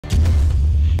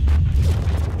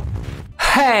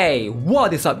Hey,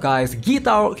 what is up guys?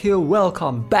 GuitarRock here,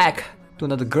 welcome back to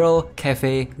another Girl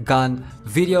Cafe Gun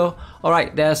video.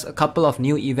 Alright, there's a couple of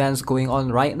new events going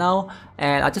on right now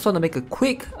and I just want to make a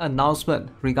quick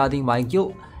announcement regarding my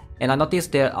guild. And I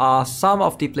noticed there are some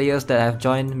of the players that have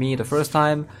joined me the first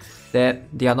time that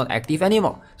they are not active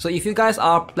anymore. So if you guys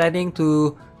are planning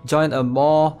to join a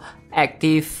more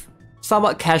active,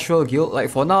 somewhat casual guild, like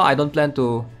for now I don't plan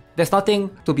to. There's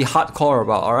nothing to be hardcore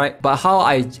about, alright? But how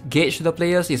I gauge the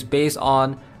players is based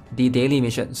on the daily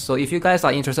missions. So if you guys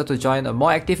are interested to join a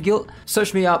more active guild,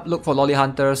 search me up, look for Lolly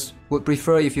Hunters. Would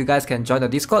prefer if you guys can join the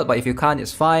Discord, but if you can't,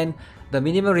 it's fine. The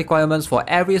minimum requirements for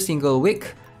every single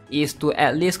week is to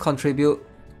at least contribute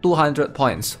 200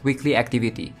 points weekly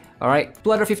activity. Alright,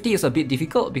 250 is a bit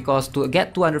difficult because to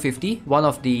get 250, one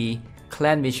of the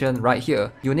clan mission right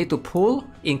here, you need to pull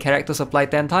in character supply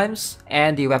 10 times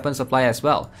and the weapon supply as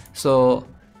well. So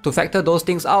to factor those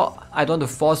things out, I don't want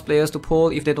to force players to pull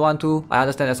if they don't want to. I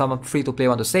understand that some free to play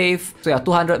want to save. So yeah,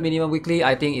 200 minimum weekly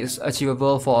I think is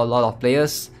achievable for a lot of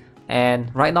players. And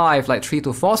right now I have like 3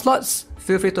 to 4 slots.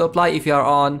 Feel free to apply if you are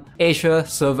on Asia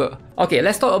server. Okay,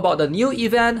 let's talk about the new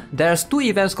event. There's 2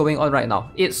 events going on right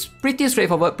now. It's pretty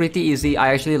straightforward, pretty easy.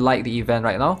 I actually like the event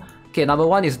right now. Okay, number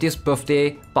 1 is this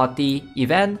birthday party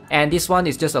event, and this one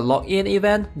is just a login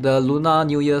event, the Lunar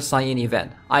New Year sign-in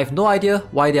event. I have no idea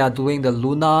why they are doing the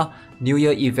Lunar New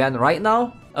Year event right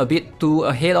now. A bit too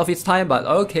ahead of its time, but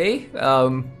okay.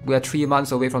 We are 3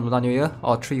 months away from Lunar New Year,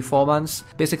 or 3-4 months.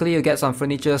 Basically, you get some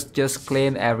furniture just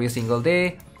claimed every single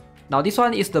day. Now this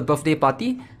one is the birthday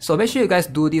party, so make sure you guys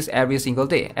do this every single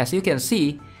day. As you can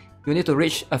see, you need to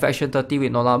reach Affection 30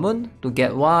 with Nola Moon to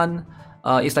get one.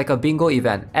 It's like a bingo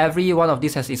event. Every one of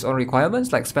these has its own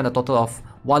requirements, like spend a total of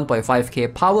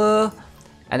 1.5k power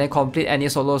and then complete any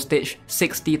solo stage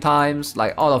 60 times,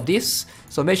 like all of this.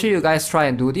 So make sure you guys try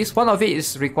and do this. One of it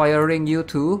is requiring you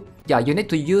to, you need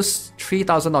to use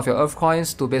 3000 of your earth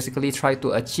coins to basically try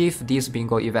to achieve this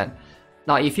bingo event.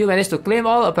 Now if you manage to claim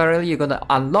all, apparently you're gonna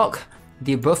unlock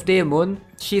the birthday moon.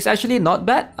 She's actually not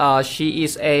bad. She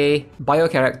is a bio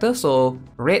character, so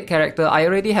red character. I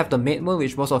already have the maid moon,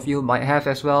 which most of you might have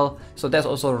as well, so that's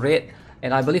also red,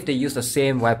 and I believe they use the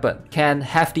same weapon. Can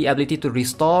have the ability to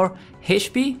restore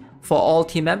HP for all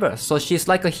team members, so she's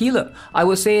like a healer. I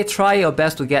would say try your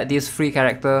best to get this free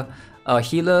character.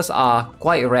 Healers are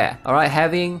quite rare. Alright,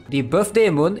 having the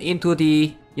birthday moon into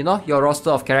the, your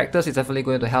roster of characters is definitely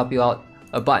going to help you out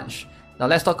a bunch. Now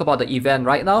let's talk about the event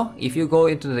right now. If you go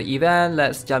into the event,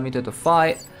 let's jump into the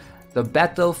fight. The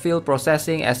battlefield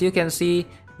processing, as you can see,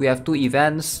 we have 2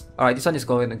 events. Alright, this one is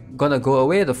gonna go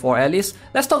away, the 4 allies.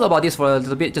 Let's talk about this for a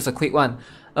little bit, just a quick one.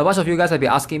 A bunch of you guys have been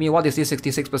asking me, what is this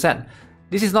 66%?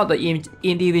 This is not the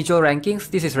individual rankings,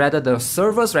 this is rather the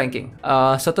server's ranking.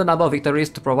 A certain number of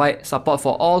victories to provide support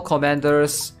for all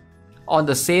commanders on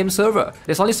the same server.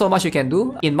 There's only so much you can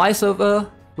do. In my server,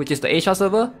 which is the Asia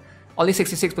server, only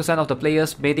 66% of the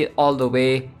players made it all the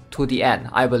way to the end,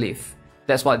 I believe.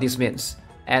 That's what this means.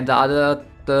 And the other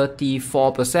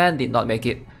 34% did not make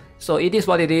it. So it is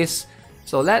what it is.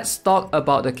 So let's talk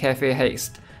about the cafe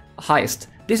heist.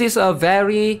 This is a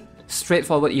very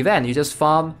straightforward event. You just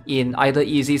farm in either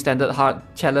easy, standard, hard,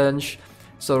 challenge.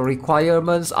 So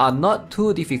requirements are not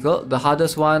too difficult. The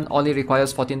hardest one only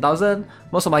requires 14,000.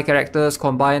 Most of my characters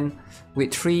combined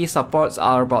with 3 supports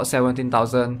are about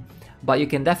 17,000. But you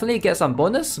can definitely get some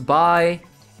bonus by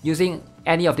using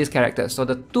any of these characters. So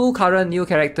the 2 current new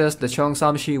characters, the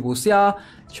Cheongsam Shi Wu Xia,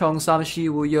 Cheongsam Shi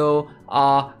Wu Yo,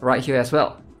 are right here as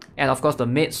well. And of course the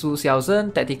Maid Su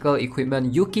Xiaozhen, Tactical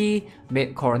Equipment Yuki,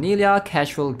 Maid Cornelia,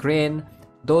 Casual Grain,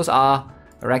 those are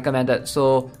recommended.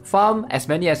 So farm as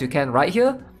many as you can right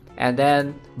here and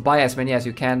then buy as many as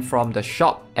you can from the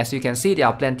shop. As you can see, there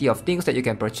are plenty of things that you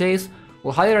can purchase.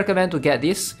 We'll highly recommend to get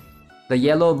this. The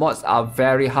yellow mods are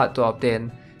very hard to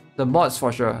obtain. The mods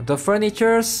for sure. The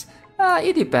furnitures,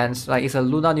 it depends. Like it's a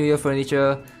Lunar New Year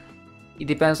furniture. It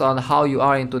depends on how you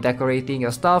are into decorating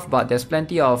your stuff, but there's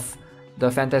plenty of the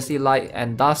fantasy light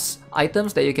and dust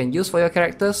items that you can use for your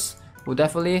characters. Would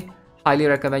definitely highly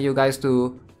recommend you guys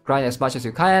to grind as much as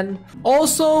you can.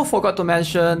 Also, forgot to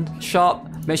mention shop.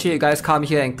 Make sure you guys come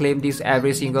here and claim this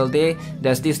every single day.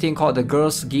 There's this thing called the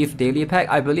Girls Gift Daily Pack.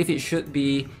 I believe it should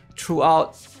be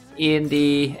throughout in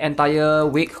the entire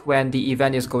week when the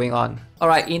event is going on.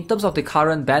 Alright, in terms of the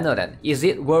current banner then, is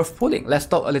it worth pulling? Let's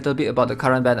talk a little bit about the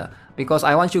current banner, because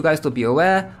I want you guys to be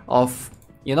aware of,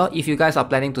 if you guys are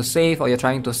planning to save or you're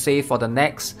trying to save for the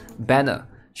next banner,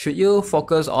 should you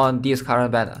focus on this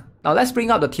current banner? Now let's bring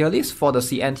up the tier list for the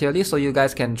CN tier list so you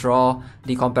guys can draw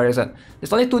the comparison.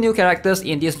 There's only 2 new characters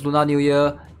in this Lunar New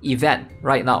Year event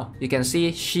right now. You can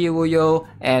see Shi Wuyo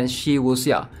and Shi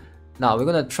Wuxia. Now we're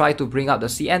gonna try to bring up the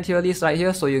CN tier list right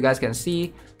here so you guys can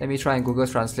see. Let me try and Google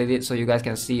Translate it so you guys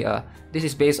can see. This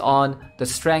is based on the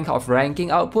strength of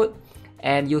ranking output,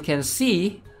 and you can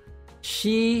see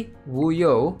Shi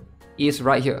Wuyo is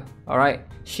right here. Alright,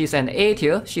 she's an A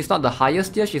tier. She's not the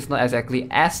highest tier, she's not exactly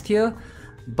S tier,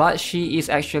 but she is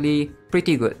actually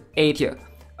pretty good, A tier.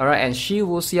 Alright, and Shi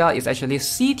Wuxia is actually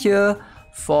C tier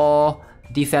for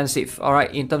defensive,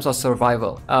 alright, in terms of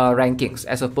survival rankings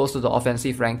as opposed to the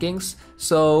offensive rankings.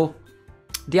 So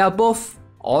they are both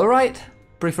alright.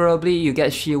 Preferably you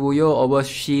get Shi Wuyo over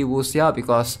Shi Wuxia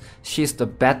because she's the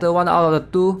better one out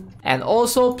of the 2. And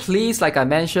also please, like I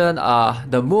mentioned,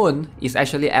 the moon is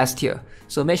actually S tier.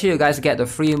 So make sure you guys get the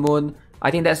free moon.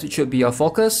 I think that should be your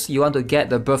focus. You want to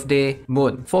get the birthday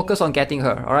moon. Focus on getting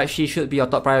her, alright? She should be your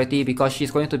top priority because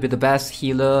she's going to be the best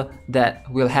healer that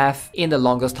we'll have in the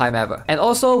longest time ever. And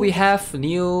also we have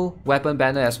new weapon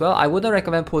banner as well. I wouldn't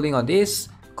recommend pulling on this.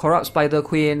 Corrupt Spider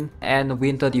Queen and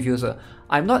Winter Diffuser.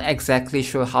 I'm not exactly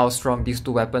sure how strong these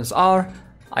 2 weapons are.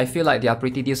 I feel like they are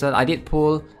pretty decent. I did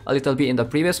pull a little bit in the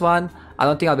previous one. I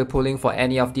don't think I'll be pulling for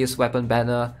any of these weapon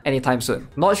banner anytime soon.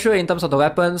 Not sure in terms of the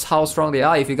weapons how strong they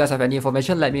are. If you guys have any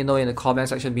information, let me know in the comment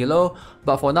section below.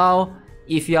 But for now,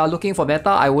 if you are looking for meta,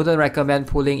 I wouldn't recommend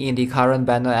pulling in the current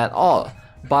banner at all.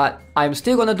 But I'm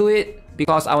still gonna do it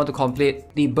because I want to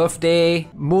complete the birthday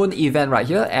moon event right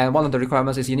here, and one of the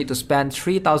requirements is you need to spend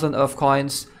 3,000 Earth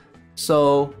coins.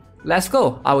 So let's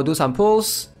go. I will do some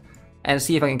pulls and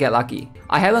see if I can get lucky.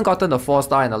 I haven't gotten a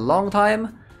 4-star in a long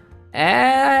time,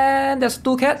 and there's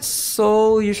 2 cats,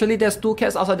 so usually there's 2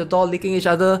 cats outside the door licking each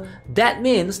other. That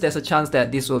means there's a chance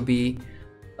that this will be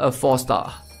a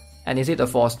 4-star. And is it a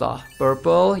 4-star?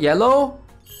 Purple, yellow?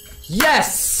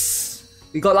 Yes!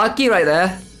 We got lucky right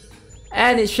there.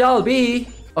 And it shall be...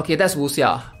 Okay, that's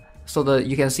Wuxia. So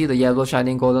you can see the yellow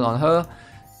shining golden on her.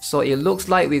 So it looks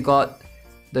like we got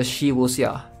the Shi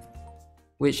Wuxia.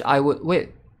 Which I would...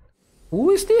 Wait. Who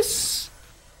is this?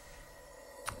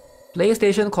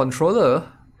 PlayStation controller.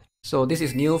 So this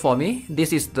is new for me.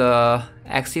 This is the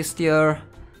Axis tier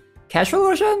casual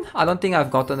version. I don't think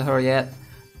I've gotten her yet.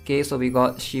 Okay, so we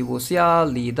got Shi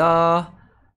Wuxia, Lida,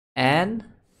 and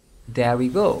there we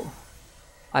go.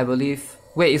 I believe...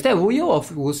 Wait, is that Wuyo or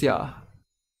Wuxia?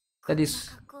 That is...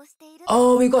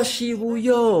 Oh, we got Shi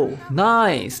Wuyo!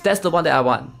 Nice! That's the one that I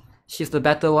want. She's the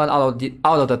better one out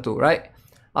of the 2, right?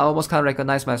 I almost can't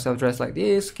recognize myself dressed like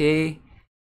this. Okay.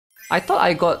 I thought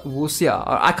I got Wuxia.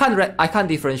 I can't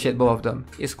differentiate both of them.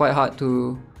 It's quite hard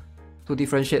to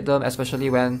differentiate them, especially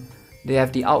when they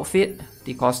have the outfit,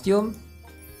 the costume.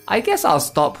 I guess I'll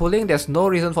stop pulling. There's no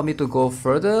reason for me to go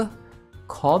further.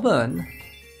 Common.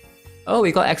 Oh,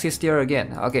 we got Axis tier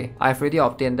again. Okay, I've already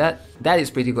obtained that. That is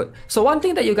pretty good. So one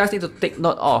thing that you guys need to take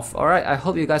note of, alright, I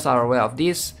hope you guys are aware of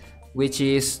this, which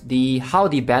is how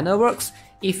the banner works.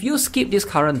 If you skip this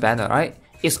current banner, right,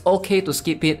 it's okay to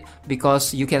skip it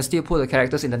because you can still pull the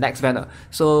characters in the next banner.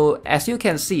 So as you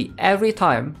can see, every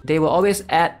time they will always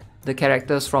add the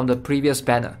characters from the previous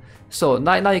banner. So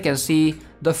now you can see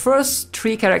the first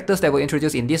 3 characters that were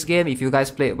introduced in this game, if you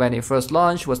guys played when it first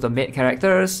launched, was the main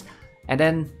characters, and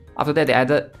then after that they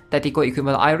added Tactical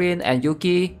Equipment Irene and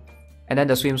Yuki, and then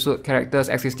the swimsuit characters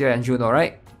Axis tier and Juno,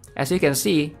 right? As you can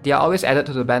see, they are always added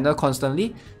to the banner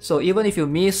constantly. So even if you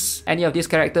miss any of these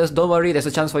characters, don't worry, there's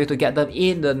a chance for you to get them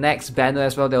in the next banner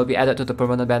as well. They will be added to the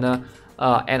permanent banner.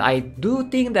 And I do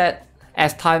think that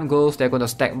as time goes, they're going to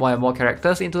stack more and more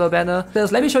characters into the banner.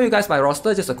 Let me show you guys my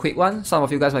roster, just a quick one. Some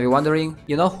of you guys might be wondering,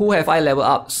 you know, who have I leveled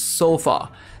up so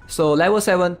far? So level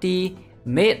 70,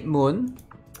 Maid Moon.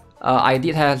 I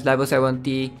did have level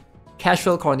 70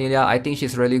 Casual Cornelia. I think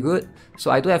she's really good. So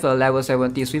I do have a level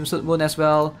 70 Swimsuit Moon as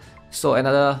well. So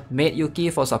another Maid Yuki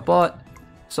for support.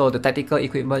 So the Tactical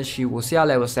Equipment Shi Wuxia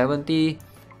level 70.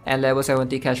 And level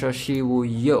 70 Casual Shi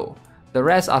Wuyo. The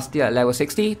rest are still at level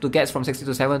 60. To get from 60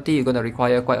 to 70, you're going to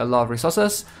require quite a lot of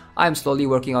resources. I'm slowly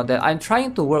working on that. I'm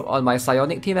trying to work on my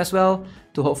Psionic team as well,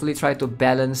 to hopefully try to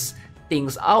balance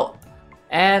things out.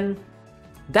 And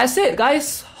that's it,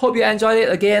 guys. Hope you enjoyed it.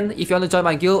 Again, if you want to join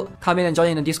my guild, come in and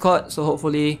join in the Discord. So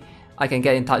hopefully I can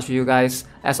get in touch with you guys.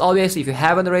 As always, if you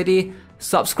haven't already,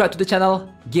 subscribe to the channel.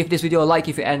 Give this video a like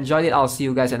if you enjoyed it. I'll see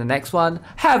you guys in the next one.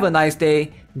 Have a nice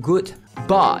day.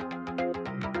 Goodbye.